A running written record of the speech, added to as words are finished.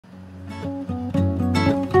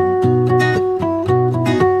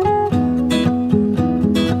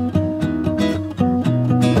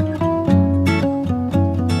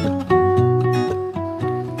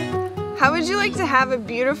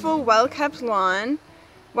beautiful, well-kept lawn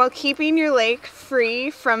while keeping your lake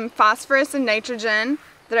free from phosphorus and nitrogen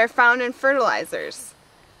that are found in fertilizers.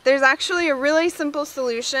 There's actually a really simple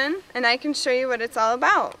solution, and I can show you what it's all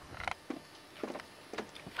about.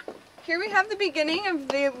 Here we have the beginning of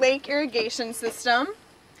the lake irrigation system.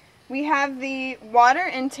 We have the water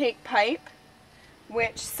intake pipe,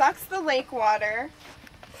 which sucks the lake water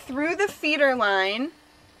through the feeder line.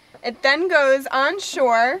 It then goes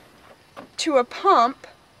onshore to a pump,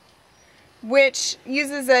 which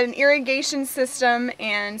uses an irrigation system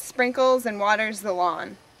and sprinkles and waters the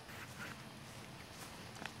lawn.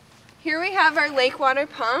 Here we have our lake water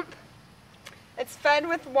pump. It's fed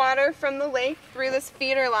with water from the lake through this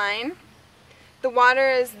feeder line. The water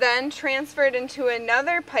is then transferred into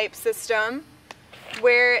another pipe system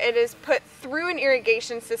where it is put through an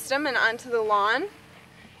irrigation system and onto the lawn.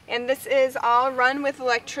 And this is all run with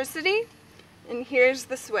electricity. And here's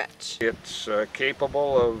the switch. It's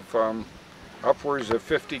capable of upwards of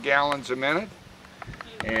 50 gallons a minute,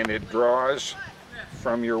 and it draws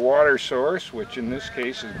from your water source, which in this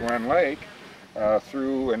case is Glen Lake,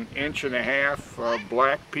 through an 1.5 inch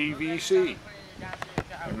black PVC.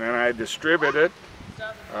 And then I distribute it,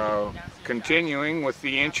 continuing with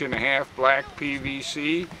the 1.5 inch black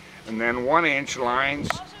PVC, and then 1 inch lines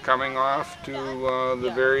coming off to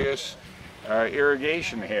the various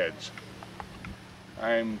irrigation heads.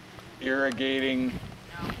 I'm irrigating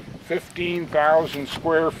 15,000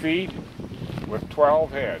 square feet with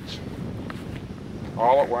 12 heads,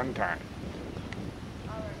 all at one time.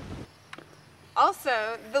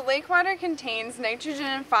 Also, the lake water contains nitrogen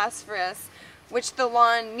and phosphorus, which the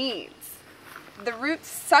lawn needs. The roots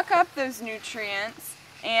suck up those nutrients,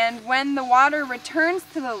 and when the water returns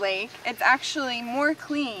to the lake, it's actually more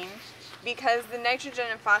clean because the nitrogen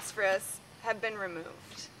and phosphorus have been removed.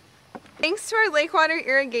 Thanks to our lake water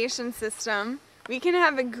irrigation system, we can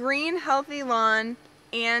have a green, healthy lawn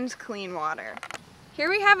and clean water. Here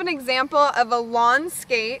we have an example of a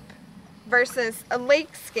lawnscape versus a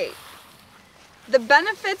lakescape. The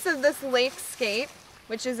benefits of this lakescape,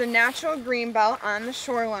 which is a natural greenbelt on the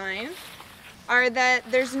shoreline, are that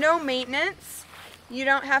there's no maintenance. You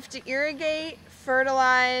don't have to irrigate,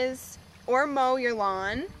 fertilize, or mow your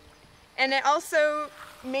lawn. And it also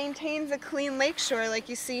maintains a clean lakeshore like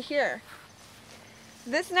you see here.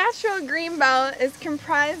 This natural greenbelt is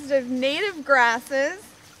comprised of native grasses,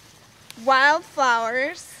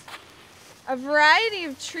 wildflowers, a variety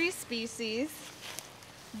of tree species,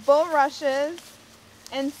 bulrushes,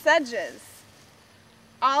 and sedges.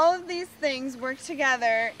 All of these things work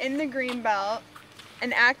together in the greenbelt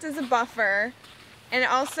and act as a buffer, and it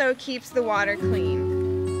also keeps the water clean.